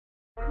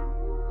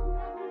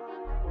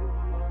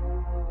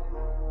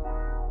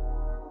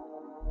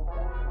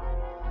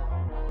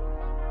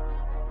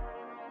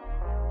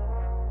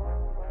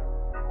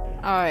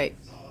Alright,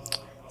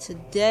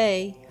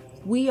 today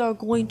we are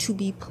going to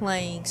be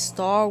playing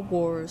Star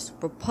Wars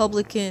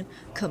Republic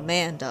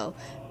Commando.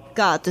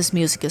 God, this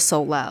music is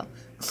so loud.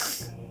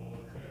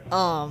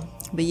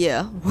 But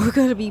yeah, we're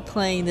gonna be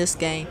playing this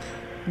game.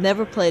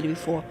 Never played it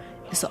before.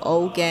 It's an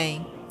old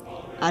game.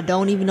 I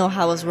don't even know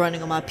how it's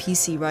running on my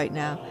PC right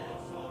now.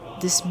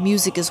 This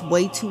music is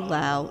way too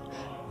loud.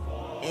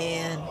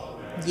 And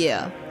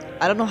yeah,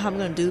 I don't know how I'm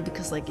gonna do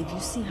because like if you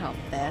see how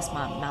fast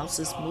my mouse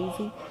is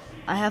moving,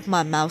 I have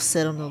my mouse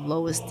set on the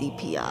lowest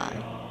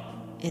DPI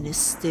and it's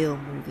still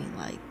moving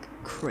like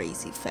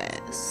crazy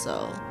fast.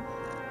 So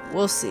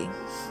we'll see.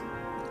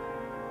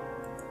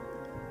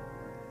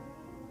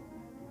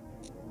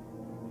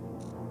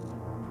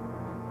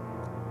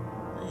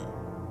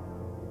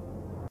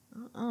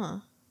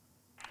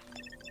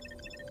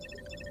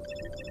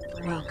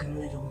 Welcome,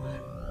 little one.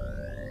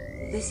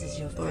 This is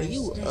your first Bro,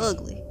 you day.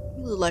 ugly. You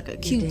look like a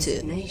Your Q-tip.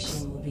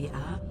 destination will be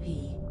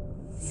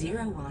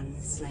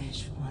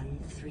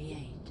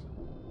RP-01/138.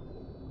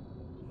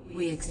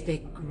 We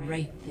expect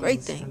great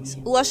things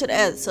from you. Ooh, I should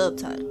add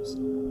subtitles.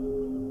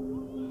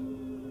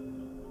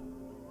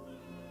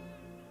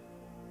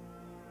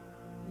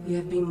 You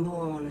have been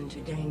born into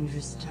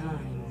dangerous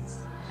times.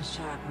 A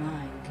sharp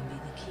mind can be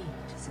the key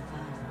to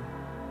survival.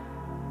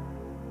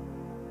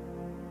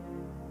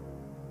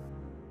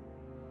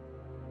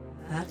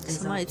 But as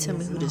Somebody often tell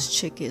me as who this not,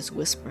 chick is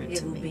whispering it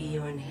to will be me.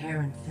 your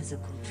inherent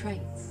physical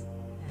traits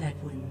that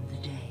win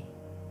the day.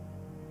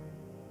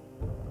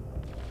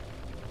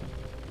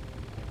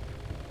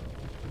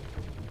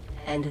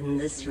 And in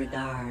this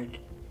regard,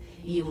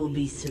 you will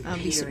be I'll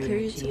be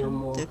superior to your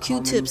more the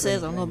Q-tip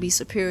says I'm common gonna be brethren.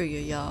 superior,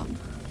 y'all.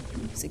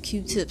 The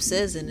Q-tip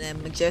says in that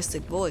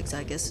majestic voice.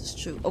 I guess it's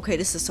true. Okay,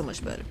 this is so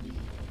much better.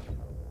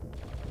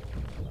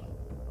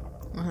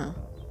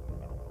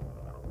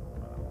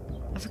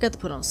 I forgot to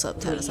put on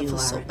subtitles. I You feel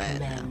are so a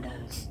bad now. commando,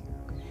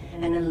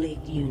 an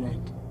elite unit,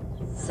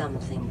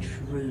 something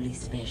truly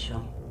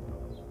special.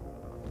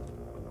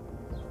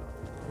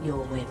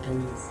 Your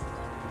weapons,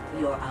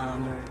 your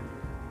armor,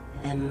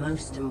 and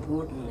most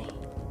importantly,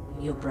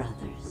 your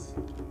brothers.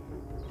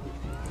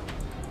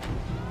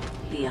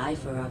 The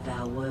Eifer of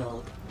our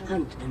world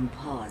hunt in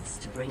pods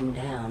to bring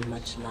down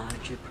much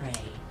larger prey.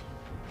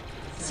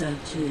 So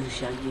too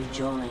shall you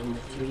join the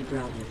three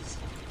brothers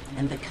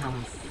and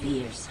become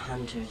fierce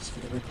hunters for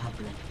the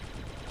Republic.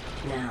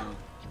 Now,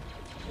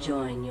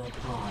 join your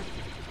pod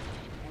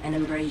and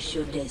embrace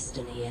your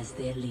destiny as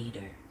their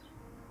leader.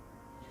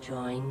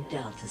 Join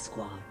Delta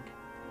Squad.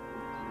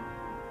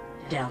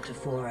 Delta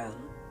 40,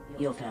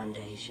 your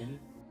foundation.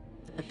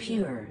 A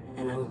pure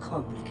and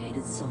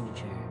uncomplicated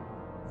soldier.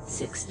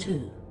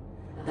 6-2,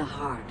 the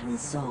heart and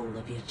soul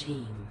of your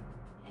team.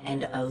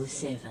 And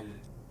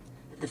 07,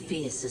 the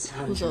fiercest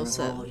hunter of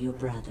 07? all your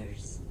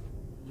brothers.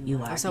 You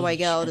are That's how I each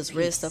got all a this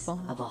red piece stuff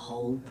on. of a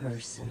whole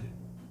person.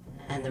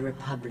 And the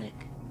Republic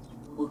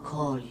will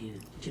call you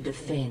to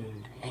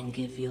defend and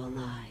give your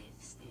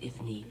lives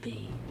if need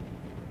be.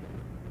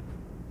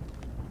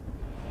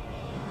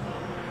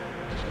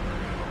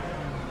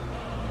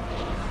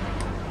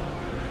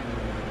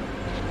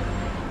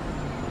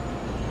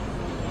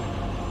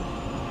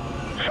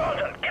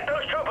 Sergeant, get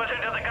those troopers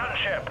into the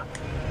gunship.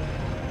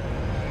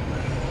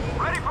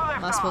 Ready for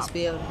Am I liftoff. supposed to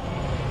be able to...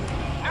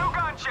 New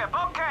gunship.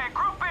 Okay,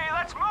 Group B,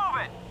 let's move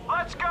it.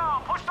 Let's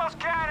go. Push those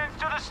cannons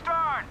to the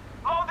stern.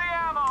 Load the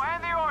ammo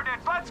and the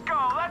ordnance. Let's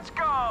go. Let's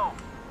go.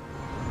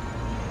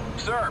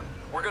 Sir,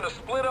 we're gonna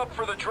split up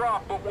for the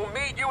drop, but we'll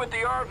meet you at the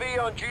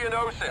RV on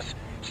Geonosis.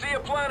 See you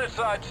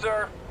planetside,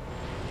 sir.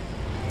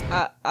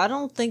 I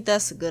don't think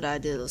that's a good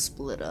idea to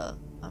split up.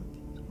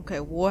 Okay,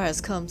 war has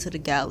come to the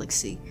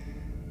galaxy.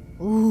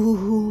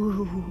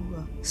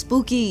 Ooh,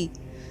 spooky.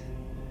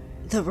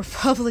 The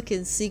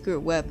Republican secret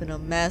weapon, a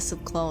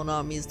massive clone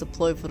army, is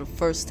deployed for the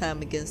first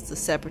time against the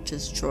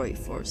separatist droid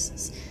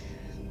forces.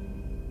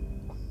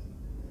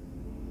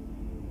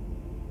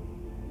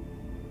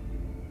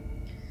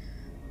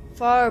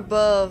 Far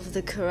above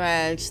the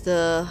Courage,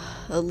 the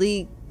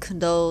elite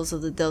condoles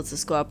of the Delta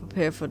Squad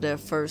prepare for their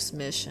first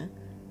mission.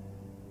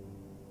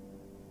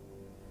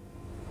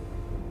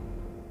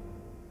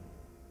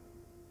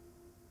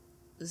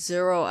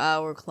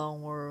 Zero-hour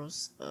Clone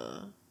Wars,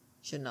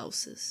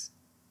 Geonosis.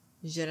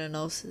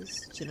 Geonosis.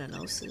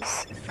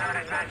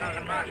 Solid vessels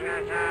approaching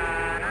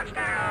us, not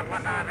stereo,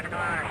 what off at the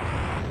bar.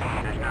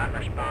 Does not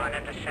respond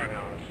to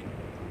signals,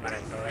 but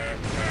is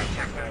believed to be a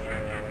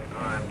techno-union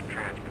armed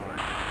transport.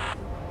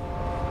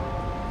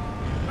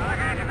 All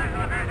kinds of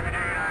vessel appears to be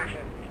taking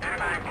action. Stand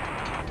by.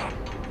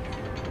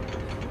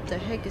 The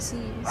heck is he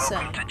even Welcome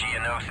saying? to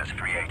Geonosis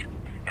 38.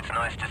 It's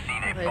nice to see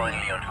they Okay.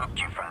 finally unhooked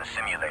you from the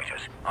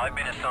simulators. I've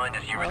been assigned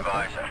as your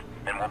advisor,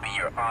 and will be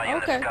your eye in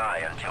Okay. the sky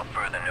until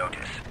further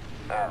notice.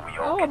 Or we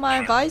all Oh, get my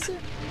killed. advisor?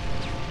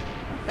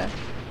 Okay.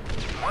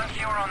 Once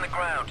you are on the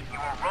ground, you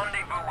will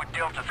rendezvous with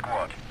Delta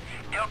Squad.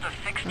 Delta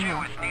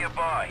 6-2 is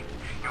nearby.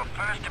 Your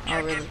first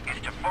objective really?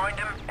 is to find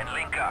him and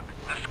link up.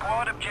 The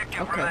squad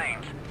objective Okay.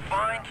 remains.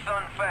 Find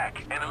Sun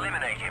Fac and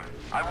eliminate him.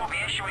 I will be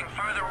issuing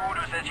further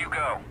orders as you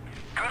go.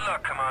 Good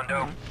luck,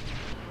 Commando.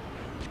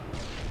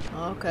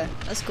 Okay,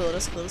 that's cool.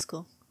 That's cool. That's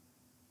cool.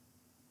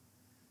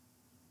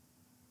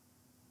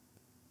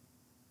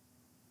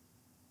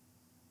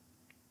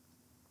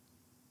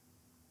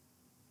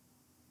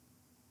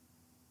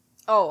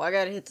 Oh, I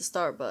gotta hit the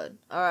start button.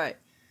 Alright.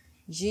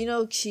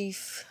 Geno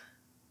Chief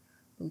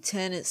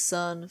Lieutenant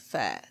Sun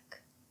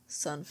Fac.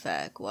 Sun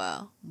Fac,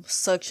 wow.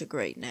 Such a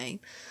great name.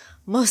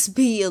 Must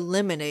be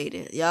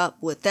eliminated. Yup,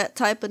 with that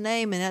type of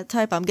name and that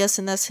type, I'm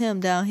guessing that's him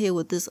down here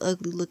with this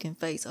ugly looking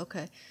face.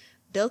 Okay.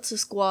 Delta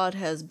Squad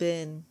has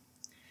been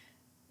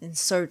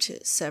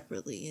inserted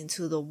separately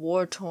into the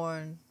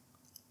war-torn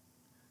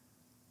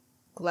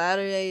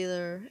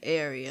Gladiator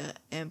area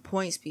and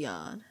points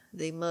beyond.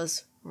 They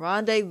must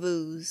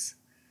rendezvous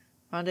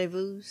and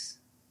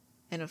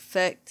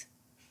affect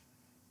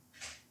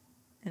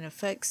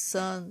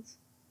Sun's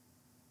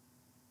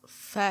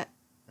fat.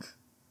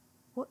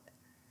 What?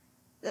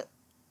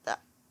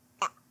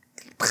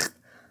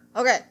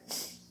 Okay,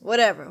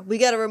 whatever. We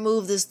gotta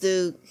remove this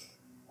dude.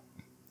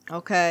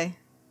 Okay.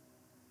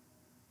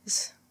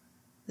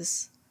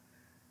 This.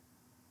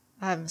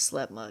 I haven't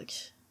slept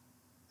much,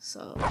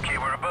 so. Okay,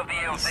 we're above the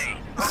LZ.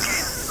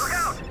 Okay, look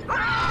out!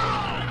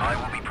 I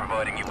will be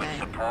providing you with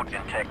support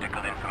and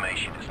tactical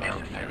information as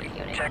necessary.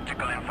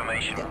 Tactical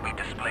information will be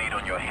displayed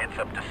on your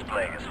heads-up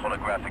display as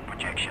holographic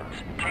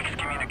projections. Text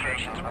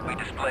communications will be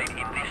displayed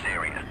in this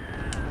area.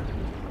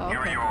 Here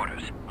are your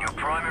orders. Your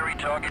primary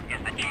target is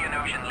the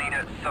Geonosian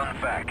leader, Sun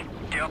Fac.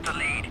 Delta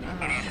Lead,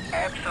 it is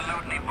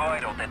absolutely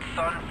vital that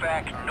Sun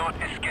Fac not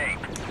escape.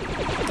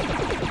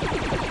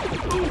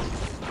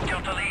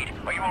 Delta Lead,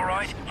 are you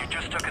alright? You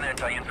just took an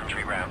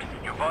anti-infantry round.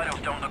 Your vitals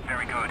don't look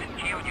very good.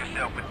 Heal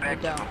yourself with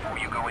Bacta before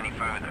you go any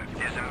further.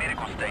 There's a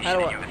medical station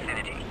in your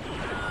vicinity.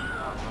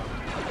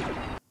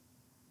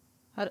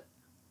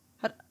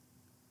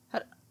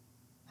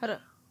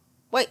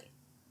 Wait.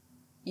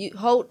 You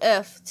hold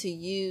F to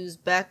use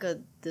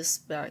Bacta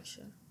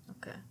distraction.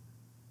 Okay.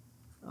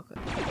 Okay.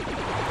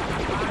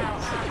 Hold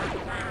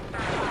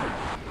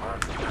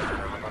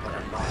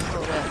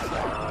F.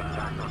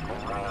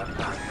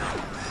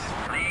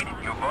 Lead,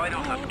 your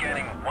vitals are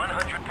scanning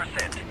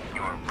 100%.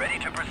 You are ready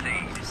to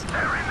proceed.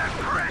 They're in the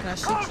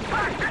crash. Pull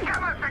back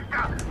together,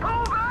 Victor!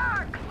 Pull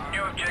back!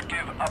 New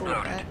objective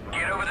uploaded.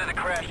 Get over to the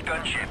crashed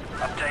gunship.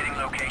 Updating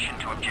location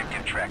to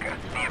objective tracker.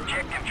 The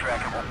objective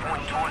tracker will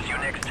point towards your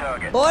next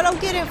target. Boy, don't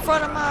get in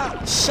front of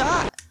my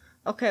shot.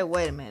 Okay,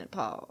 wait a minute.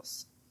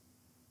 Pause.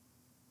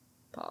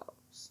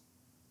 Pause.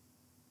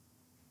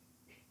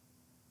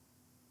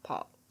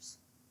 Pause.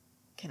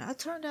 Can I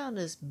turn down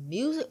this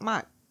music?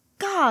 My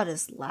God,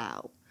 it's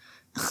loud.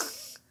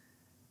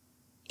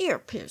 Ear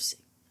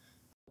piercing.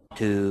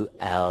 2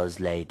 hours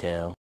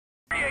later.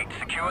 Create.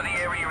 Secure the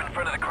area in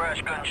front of the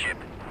crash gunship.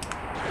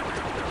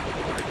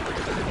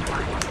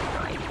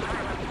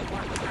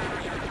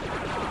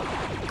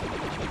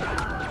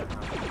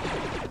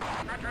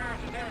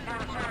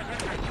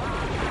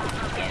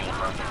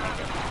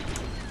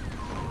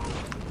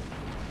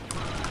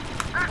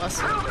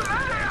 Awesome.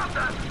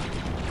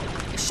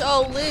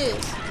 Show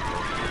Liz.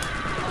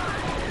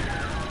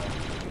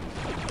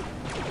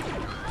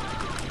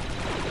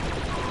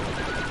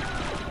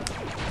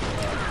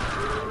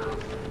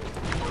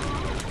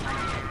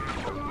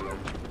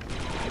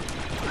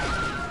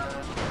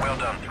 Well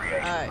done,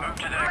 3-8. Right. Move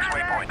to the next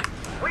waypoint.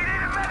 We need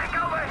a medic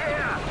over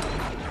here!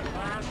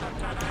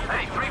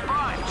 Hey,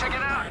 3-5, check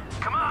it out!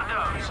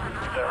 Commandos!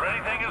 If they're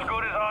anything as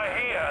good as I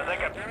hear, they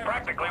could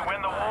practically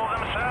win the war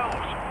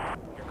themselves.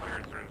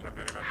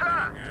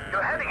 Sir,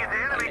 you're heading into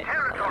enemy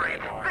territory,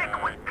 thick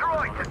with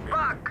droids and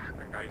bugs!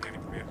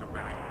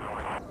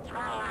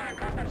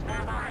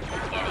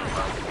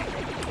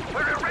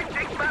 We're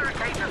erecting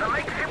barricades as a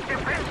makeshift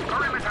defense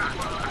perimeter!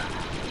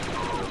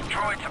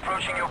 Droids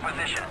approaching your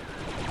position.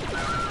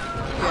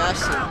 Yeah, I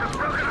see. They've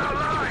broken our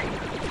line!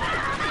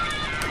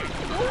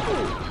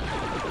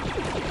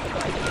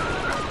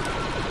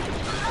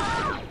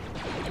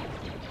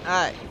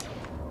 Alright.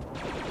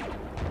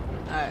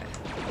 Alright.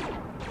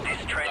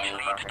 This trench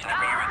leads to the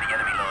rear of the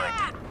enemy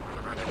lines.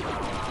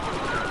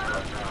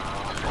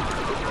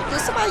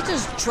 Did somebody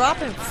just drop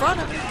in front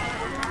of me?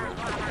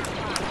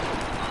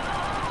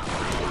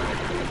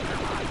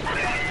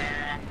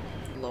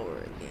 Lower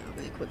it, yeah,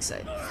 really quick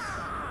save.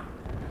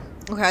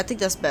 Okay, I think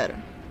that's better.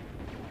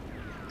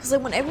 Cause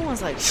like when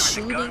everyone's like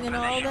shooting and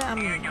all that, I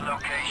mean, Your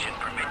location,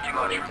 preventing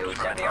our troops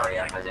from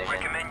advancing.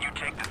 Recommend you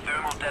take the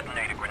thermal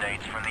detonator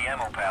grenades from the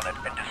ammo pallet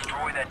and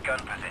destroy that gun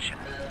position.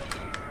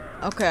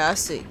 okay, I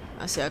see.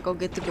 I go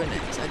get the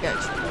grenades. I got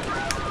you.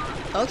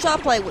 Don't y'all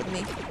play with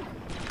me.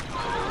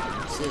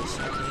 Sis,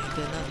 you can't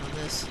get nothing on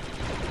this.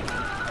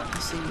 I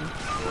see you.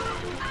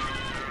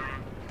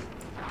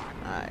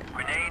 Alright.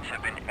 Grenades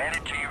have been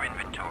added to your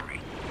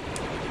inventory.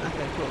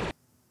 Okay, cool.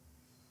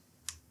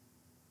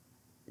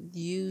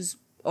 Use,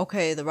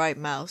 okay, the right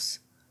mouse.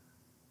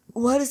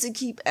 Why does it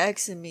keep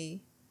asking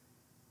me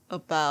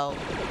about?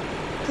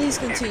 Please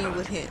continue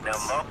with hints. Now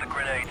lob the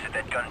grenades at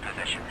that gun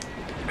position.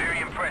 Very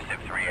impressive,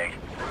 3-8.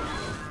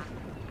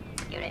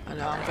 I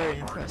know, I'm very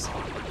impressed.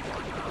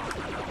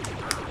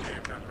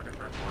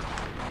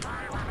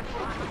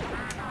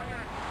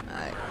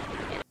 Alright.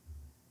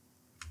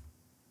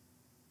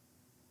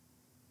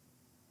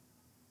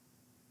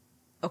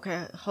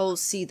 Okay, hold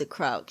C to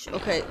crouch.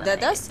 Okay,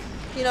 that's,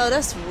 you know,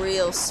 that's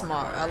real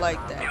smart. I like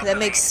that. 'Cause that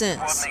makes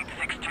sense. Coordinate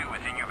 6-2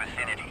 is in your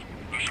vicinity.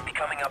 You should be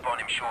coming up on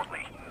him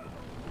shortly.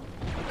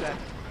 Okay.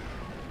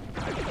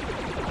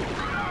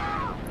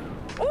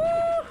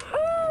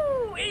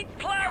 Woohoo! Eat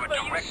plasma,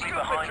 You are directly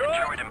behind the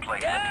turret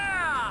emplacement.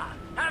 Yeah!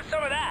 Have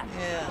some of that.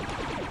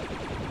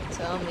 Yeah.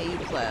 Tell me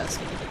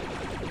plasma.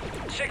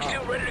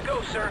 6-2 ready to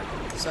go, sir.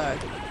 Sorry.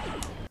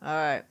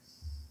 Alright.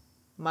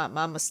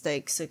 My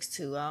mistake,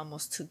 6-2. I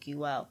almost took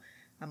you out.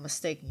 I'm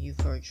mistaking you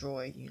for a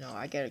droid. You know,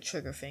 I get a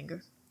trigger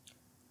finger.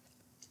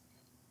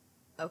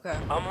 Okay.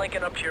 I'm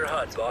linking up to your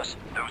HUD, boss.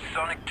 Those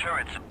sonic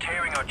turrets are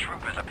tearing our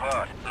troopers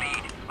apart.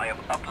 Lead, I have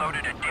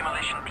uploaded a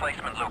demolition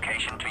placement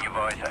location to your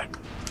visor.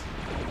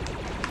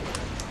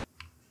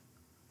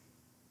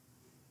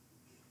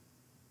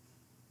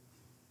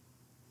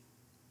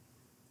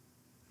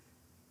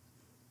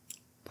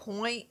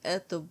 Point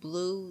at the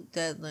blue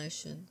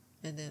demolition.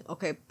 And then,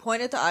 okay,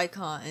 point at the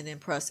icon and then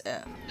press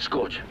F.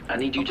 Scorch, I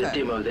need you to Okay.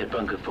 demo that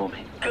bunker for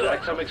me. Good.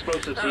 Like some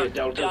explosives here, I'm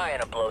Delta. dying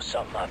to blow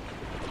something up.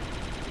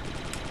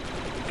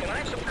 Can I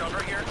have some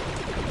cover here?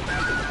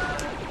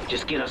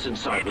 Just get us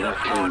inside Heads without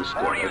up, killing the squad.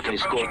 squad, Warriors okay,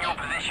 approaching Scorch?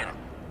 your position.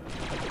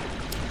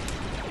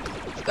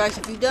 Guys,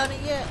 have you done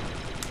it yet?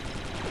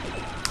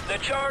 The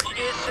charge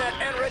is set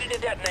and ready to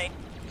detonate.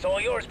 It's all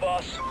yours,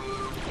 boss.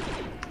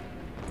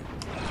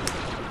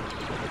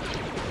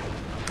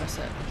 Press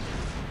F.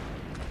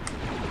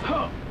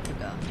 Huh. Good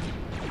God.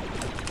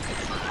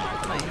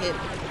 Might hit me.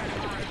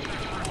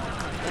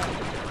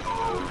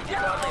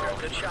 Squad leader,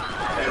 good shot.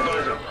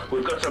 Advisor,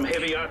 we've got some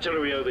heavy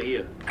artillery over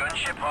here.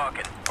 Gunship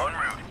Harkin, en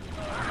route.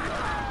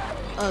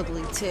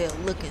 Ugly tail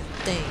looking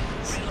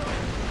things.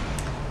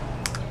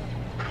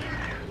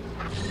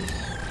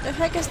 The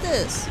heck is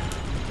this?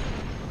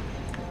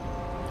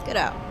 Get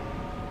out.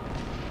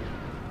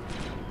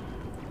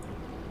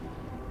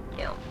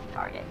 Kill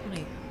target.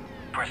 Hey,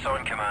 Press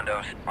on,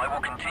 Commandos. I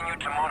will continue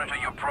to monitor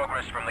your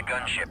progress from the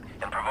gunship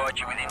and provide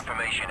you with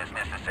information as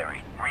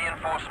necessary.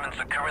 Reinforcements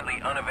are currently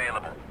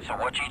unavailable, so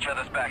watch each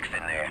other's backs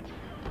in there.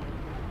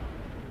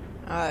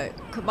 alright,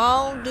 come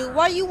on, dude.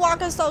 Why you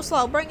walking so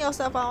slow? Bring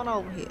yourself on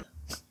over here.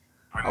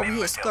 Over Remember, here,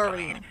 Delta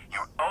scurrying. Lead,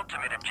 your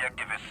ultimate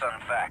objective is Sun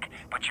Fac,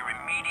 but your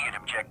immediate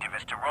objective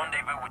is to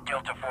rendezvous with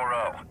Delta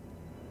 4-0.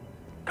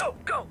 Go,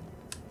 go.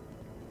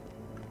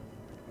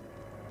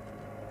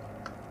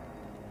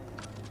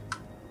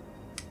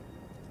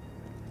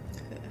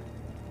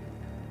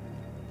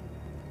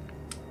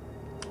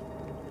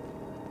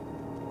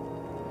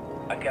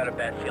 I got a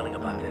bad feeling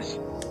about this.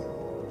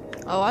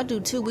 Oh, I do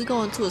too. We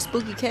going to a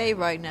spooky cave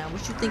right now.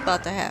 What you think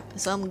about to happen?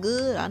 Something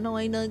good? I know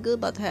ain't nothing good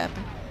about to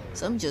happen.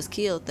 Something just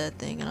killed that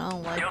thing, and I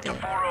don't like Delta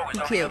that. 4-0 is Who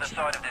on the killed other you?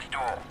 side of this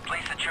door.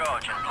 Place a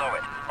charge and blow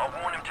it.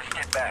 I'll warn him to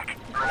step back.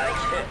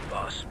 Nice hit,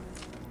 boss.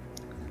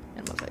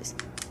 In my face.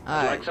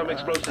 Like Alright. some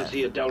explosives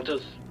here,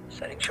 Deltas.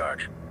 Setting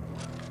charge.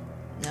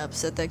 Yep,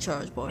 set that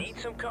charge, boy. Need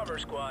some cover,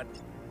 squad.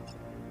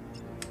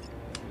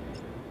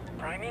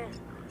 Priming?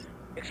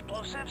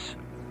 Explosives?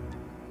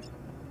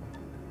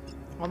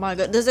 Oh my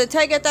god. Does it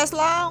take it that's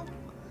long?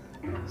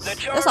 The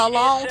charge That's a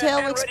long is tail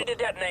set and ready to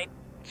detonate.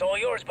 It's all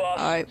yours, boss.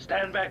 Alright.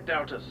 Stand back,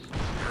 Deltas.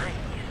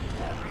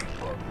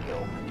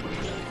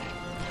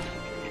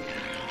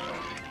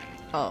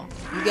 Oh,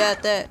 you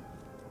got that?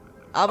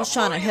 I was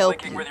trying to help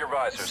Linking you. with your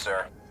visor,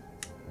 sir.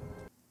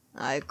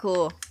 Alright,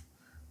 cool.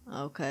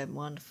 Okay,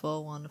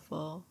 wonderful,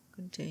 wonderful.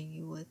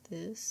 Continue with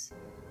this.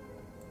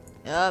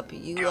 Yup,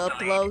 you Delta upload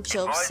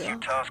Lead, advise you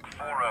yourself. task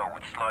 4-0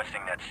 with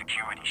slicing that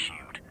security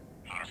shield.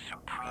 He is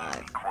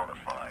supremely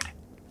qualified.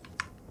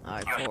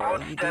 Alright, Your 4,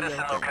 squad you do status your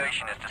and thing.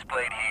 location is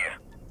displayed here.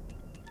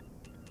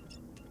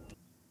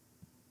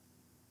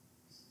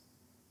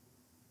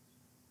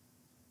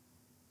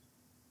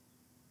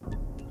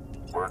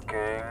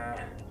 Working.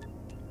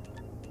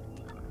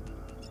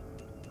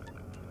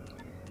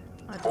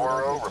 I do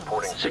 4-0 like it.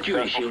 reporting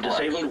Security successful shield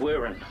flight. disabled,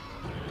 we're in.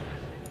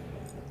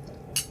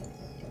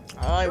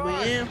 Alright,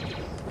 we in.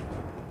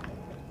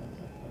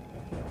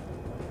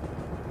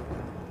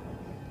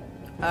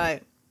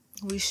 Alright,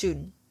 we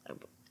shooting.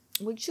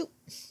 We shoot.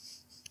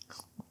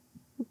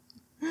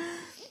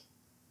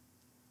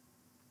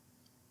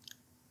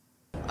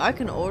 I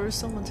can order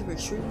someone to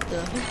retrieve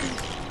the.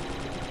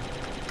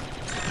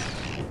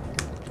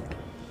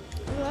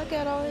 Oh, I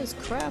got all this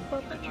crap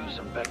up. Could use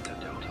some vector,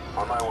 Delta.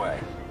 On my way.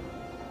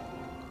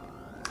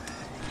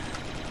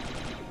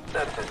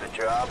 That did the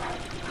job.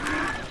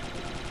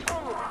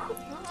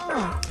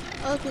 Oh,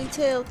 ugly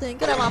tail thing.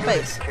 Get out of my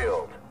face.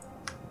 Killed.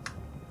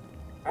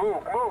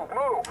 Move, move,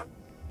 move!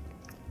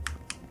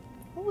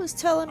 Who was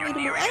telling me You're to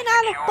move? nearing Ain't a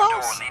I secure the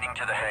door boss? leading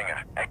to the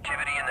hangar.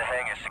 Activity in the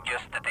hangar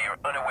suggests that they are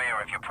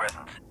unaware of your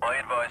presence. I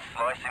advise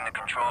slicing the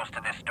controls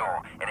to this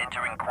door and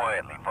entering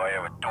quietly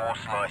via a door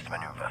slice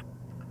maneuver.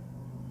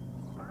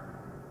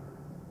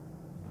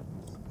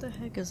 The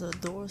heck is a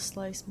door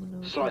slice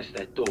maneuver? Slice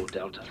that door,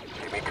 Delta.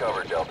 Give me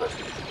cover, Delta.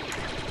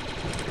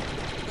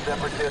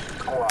 Separatist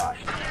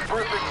squashed.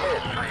 Perfect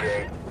hit,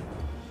 3-8.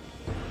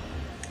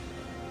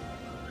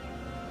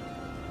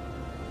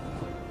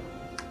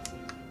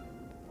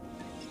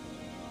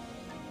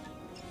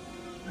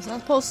 Was I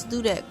supposed to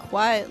do that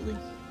quietly?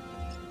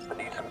 I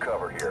need some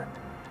cover here.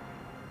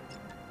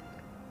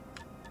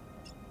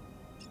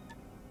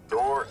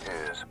 Door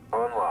is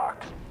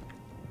unlocked.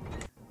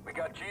 We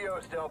got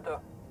Geos, Delta.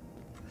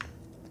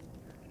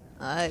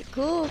 Alright,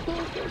 cool.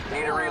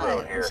 Need a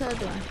reload here. What's that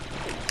doing?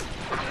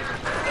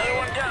 Another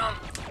one down.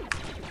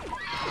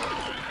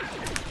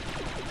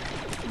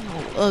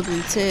 Oh,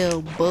 ugly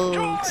tail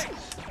bugs.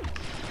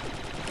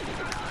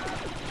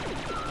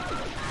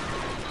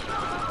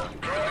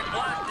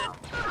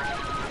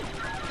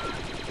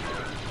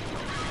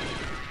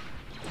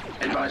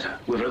 Advisor,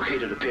 we've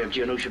located a pair of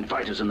Geonosian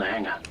fighters in the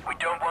hangar. We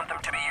don't want them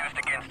to be used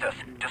against us.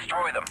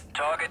 Destroy them.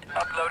 Target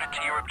uploaded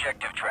to your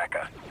objective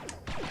tracker.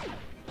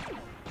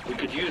 We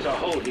could use a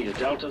hold here,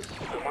 Deltas.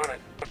 I'm on it.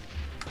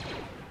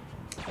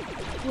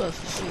 Who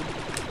else is shooting?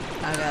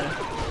 I got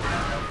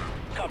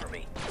him. Cover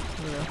me.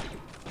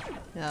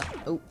 Yeah.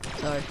 Oh,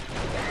 sorry.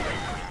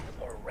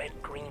 Or red,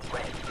 green,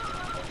 red.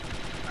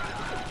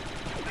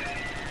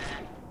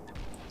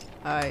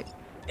 Alright.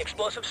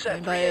 Explosive set.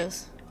 Anybody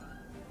else?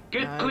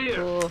 Get Alright, clear.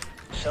 cool.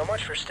 So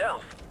much for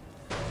stealth.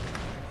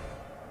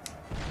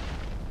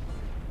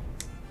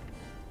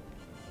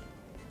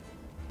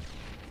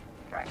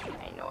 Tracking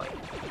my noise.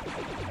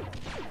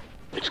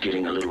 It's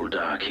getting a little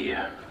dark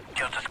here.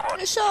 Delta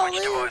squad. It sure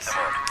Switch to is. voice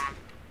mode.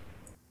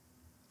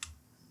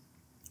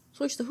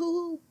 Switch to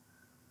who?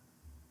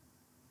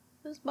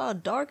 It's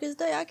about dark as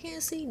day. I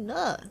can't see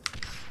nothing.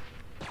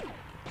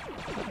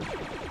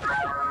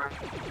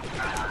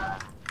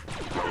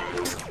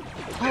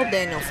 I hope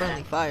there ain't no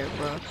friendly fire,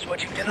 bro.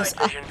 Switching to night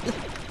vision.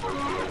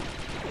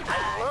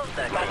 I love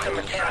that. Got some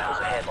mechanicals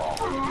ahead.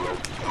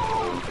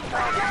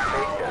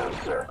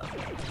 Takedown, sir.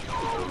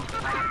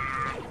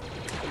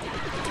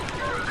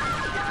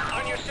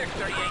 On your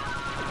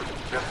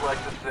 638. Just like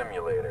the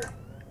simulator.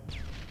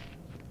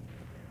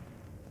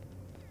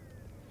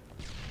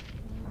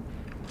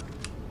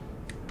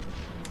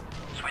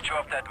 Switch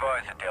off that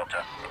visor,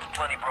 Delta. It's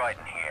plenty bright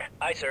in here.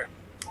 Aye, sir.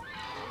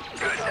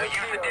 Good. Now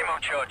use the demo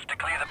charge to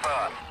clear the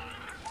path.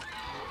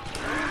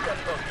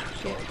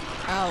 Get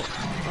out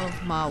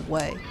of my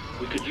way.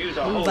 We could use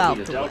a Move hold out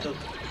here, the way. Deltas.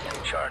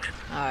 In charge.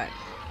 Alright.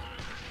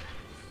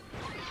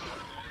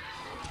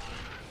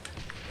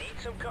 Need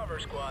some cover,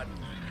 squad.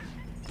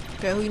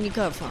 Okay, who you need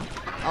cover from?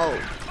 Oh.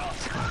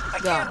 I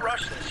Go. can't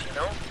rush this, you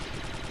know?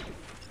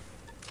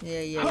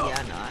 Yeah,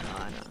 I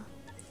know.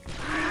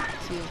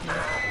 Excuse me.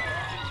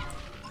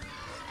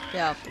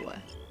 Get out the way.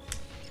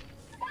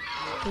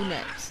 Who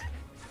next?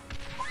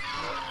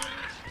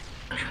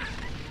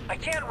 I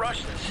can't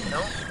rush this, you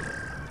know?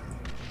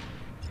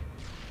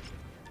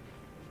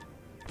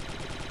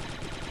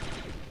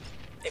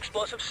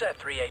 Explosive set,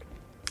 3-8.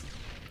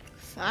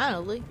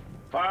 Finally.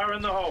 Fire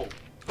in the hole.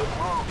 Let's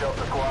move,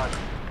 Delta Squad.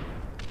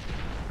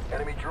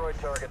 Enemy droid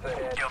targets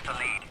ahead. Delta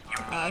lead,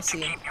 you I need to see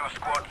him. keep your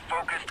squad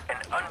focused and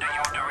under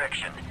your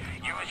direction.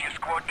 Use your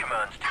squad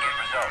commands to get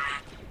results.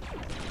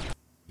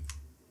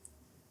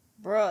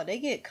 Bruh, they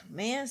get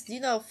commands, you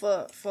know,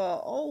 for an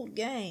old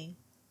game.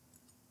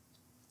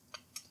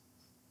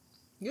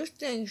 This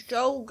thing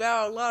sure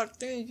got a lot of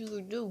things you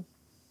can do.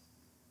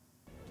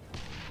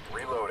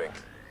 Reloading.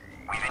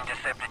 We've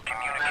intercepted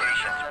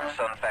communications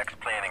from Sunfac's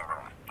planning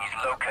room.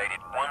 He's located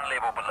one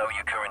level below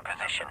your current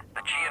position.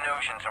 The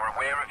Geonosians are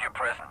aware of your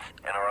presence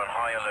and are on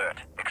high alert.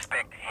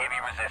 Expect heavy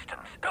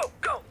resistance. Go,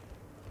 go!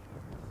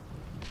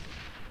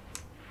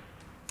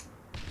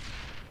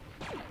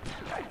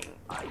 Tracking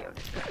audio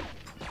description.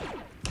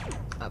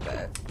 My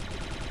bad.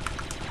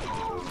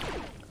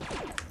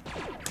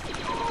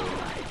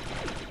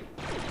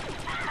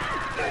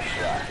 Nice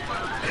shot.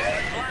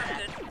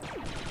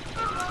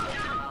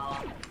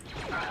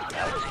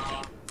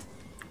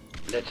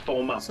 Let's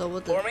form up. So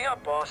what the... Forming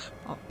up, boss.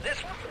 Oh.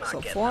 This one's not So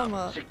getting form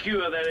up. up.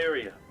 Secure that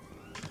area.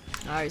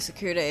 Alright,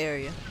 secure the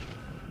area.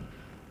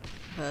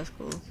 That's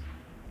cool.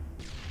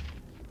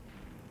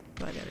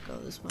 I gotta go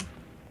this way.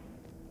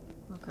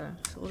 Okay,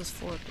 so what does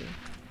 4 do?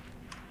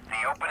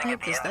 The opening at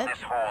the end of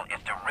this hall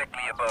is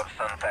directly above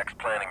Sunfac's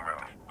planning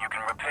room. You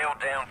can rappel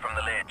down from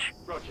the ledge.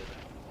 Roger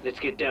that. Let's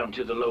get down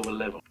to the lower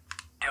level.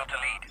 Delta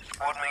lead,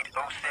 squad mate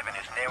 07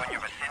 is now in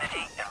your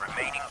vicinity and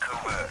remaining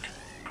covert.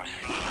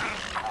 Proceed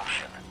with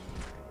caution.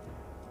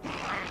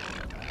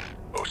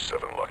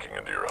 07 locking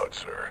into your HUD,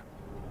 sir.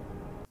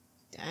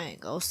 Dang,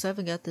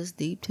 07 got this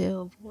deep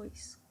tail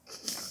voice.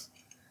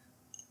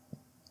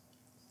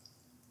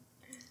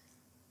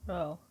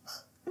 Oh.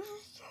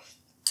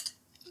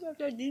 You got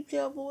that deep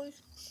tail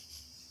voice?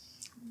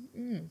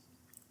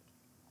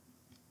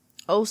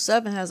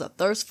 07 has a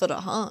thirst for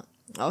the hunt.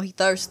 Oh, he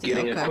thirsty.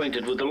 Getting Okay.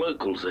 acquainted with the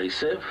locals, eh,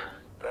 Sev?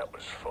 That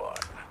was fun.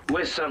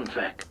 Where's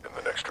Sunfac? In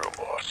the next room,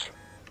 boss.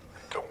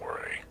 Don't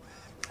worry.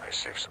 I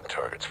saved some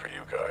targets for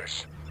you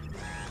guys.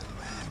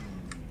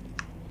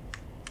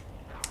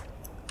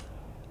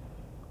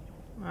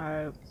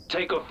 Alright.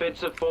 Take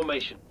offensive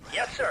formation.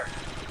 Yes, sir.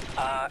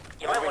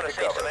 You might want to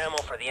save some ammo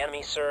for the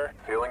enemy, sir.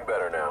 Feeling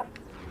better now.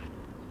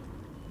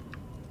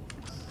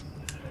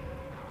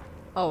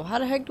 Oh, how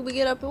the heck do we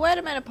get up here? Wait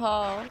a minute,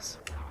 pause.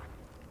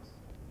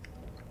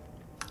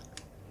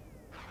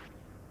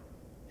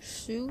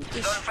 Shoot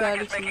the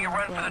strategy. Is making a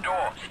run for the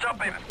door.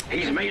 Stop him.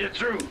 He's made it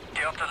through.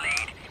 Delta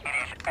lead. It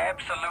is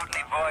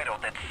absolutely vital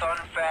that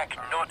Sunfac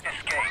not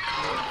escape.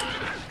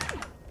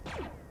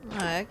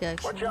 Alright, I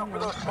got you. Watch out for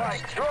those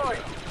spikes.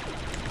 Droid!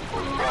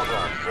 Well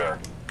done, sir.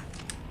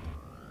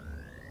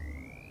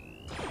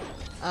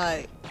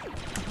 Alright.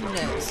 Who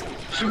next?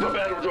 Super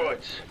battle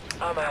droids.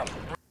 I'm out.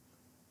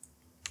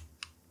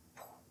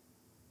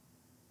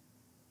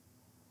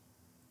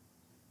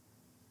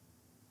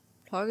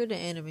 Target the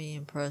enemy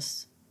and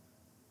press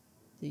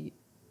the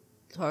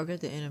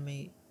target the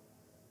enemy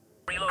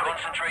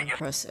Concentrate and your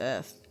press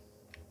F.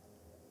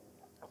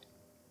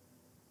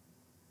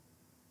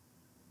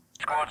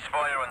 squads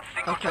fire on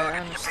single Okay, I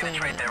targets to understand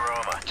penetrate that. their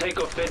armor. Take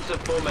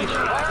offensive formation.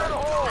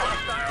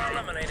 Hostile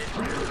eliminated.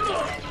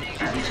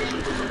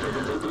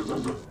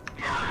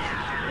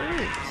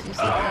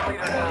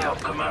 Help,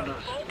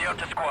 commanders.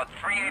 Delta squad,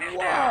 3-8 is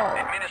down.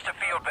 Administer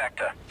field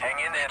vector.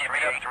 Hang in there, 3-8.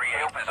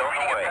 Help is on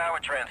the way. Power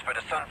transfer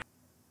to Sun.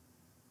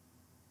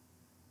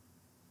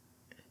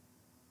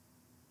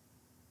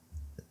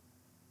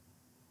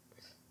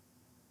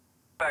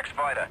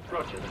 Fighter.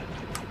 Roger that.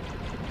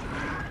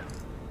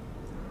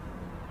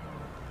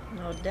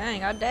 No,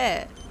 dang, I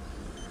died.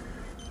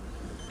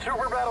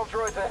 Super battle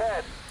droids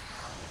ahead.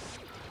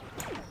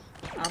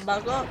 I'm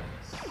back up.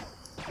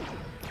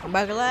 I'm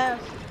back alive.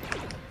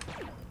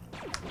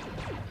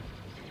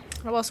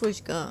 How about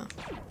switch gun?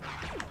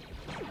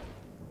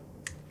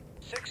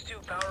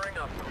 6-2 powering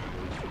up.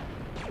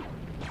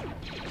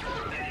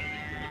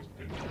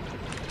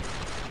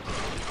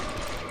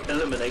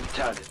 Eliminate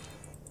target.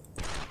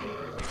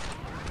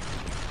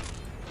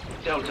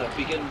 Delta,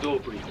 begin door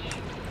breach.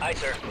 Aye,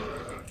 sir.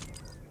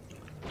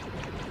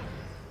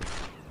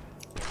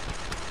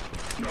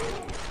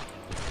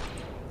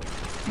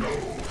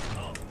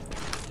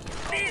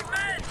 These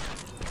men!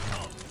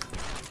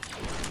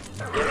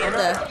 What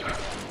the?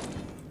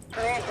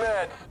 Need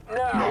meds.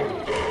 Now.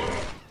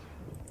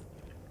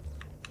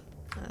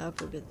 I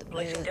forget the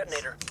Placing meds.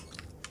 detonator.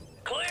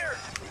 Clear!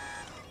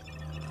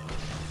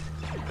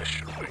 This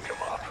should wake him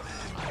up.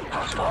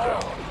 Hostile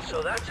down.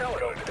 So that's how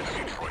it opens.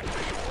 Detroit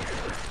visual here.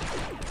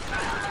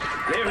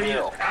 There he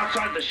is,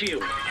 outside the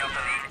shield.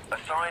 Delta lead,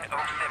 assign 07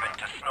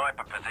 to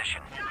sniper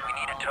position. We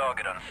need a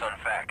target on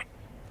Sunfac.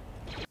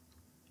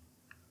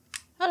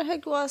 How the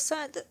heck do I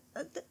assign?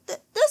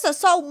 This is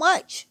so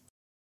much.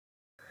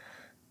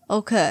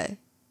 Okay.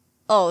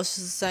 Oh, it's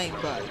just the same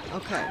button.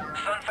 Okay.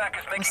 Sunfac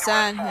is making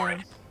Assign a run for him.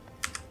 it.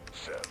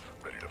 Sev,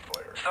 ready to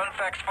fire.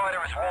 Sunfac's fighter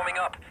is warming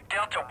up.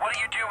 Delta, what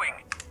are you doing?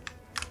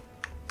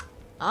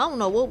 I don't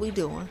know what we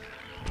doing.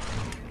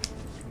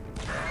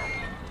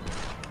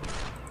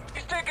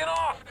 He's taking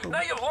off!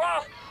 Now you've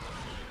lost!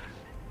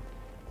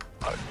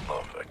 I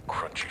love that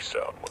crunchy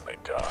sound when they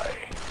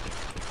die.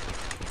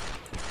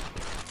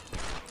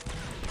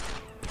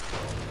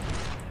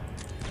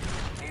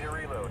 Need a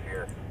reload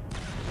here.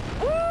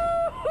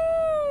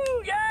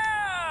 Woo-hoo!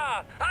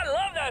 Yeah! I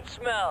love that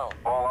smell!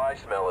 All I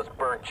smell is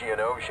burnt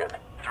Geonosian.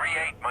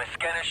 3-8, my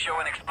scanners show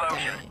an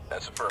explosion.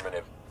 That's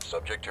affirmative.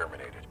 Subject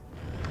terminated.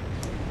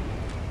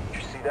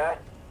 Did you see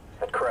that?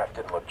 That craft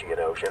didn't look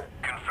Geonosian.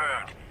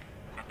 Confirmed.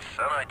 It's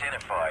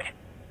unidentified.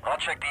 I'll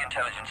check the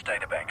intelligence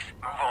databanks.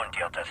 Move on,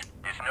 Deltas.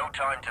 There's no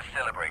time to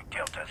celebrate,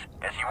 Deltas.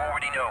 As you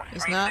already know,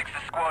 It's not?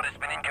 3-6's squad has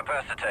been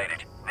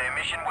incapacitated. Their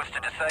mission was to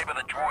disable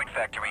the droid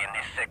factory in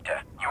this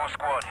sector. Your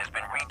squad has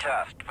been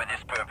retasked for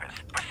this purpose.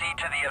 Proceed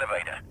to the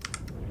elevator.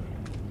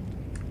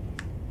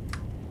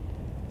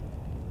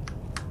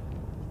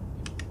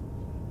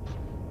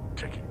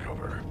 Taking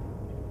cover.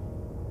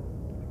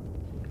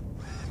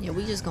 Yeah,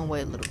 we just gonna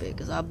wait a little bit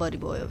because our buddy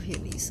boy over here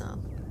needs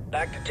some.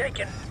 Back to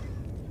taking.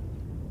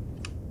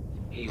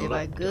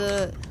 Everybody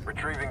good?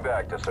 Retrieving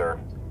back to sir.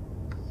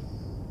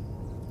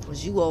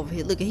 Was you over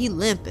here? Look at he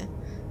limping.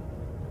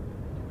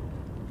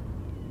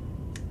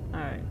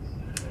 Alright.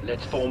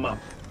 Let's form up.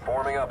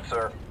 Forming up,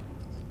 sir.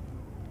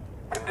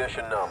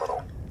 Condition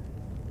nominal.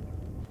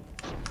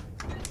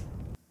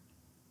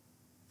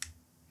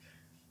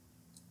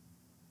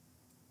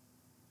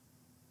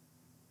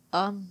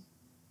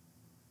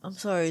 I'm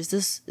sorry, is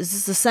this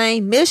the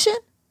same mission?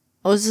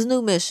 Or is this a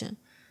new mission?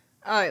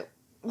 Alright,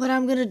 what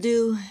I'm gonna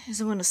do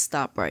is I'm gonna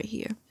stop right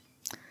here.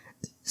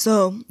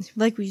 So, if you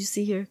like what you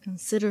see here,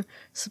 consider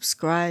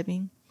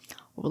subscribing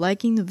or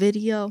liking the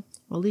video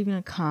or leaving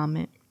a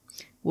comment.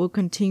 We'll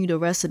continue the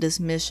rest of this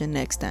mission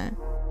next time.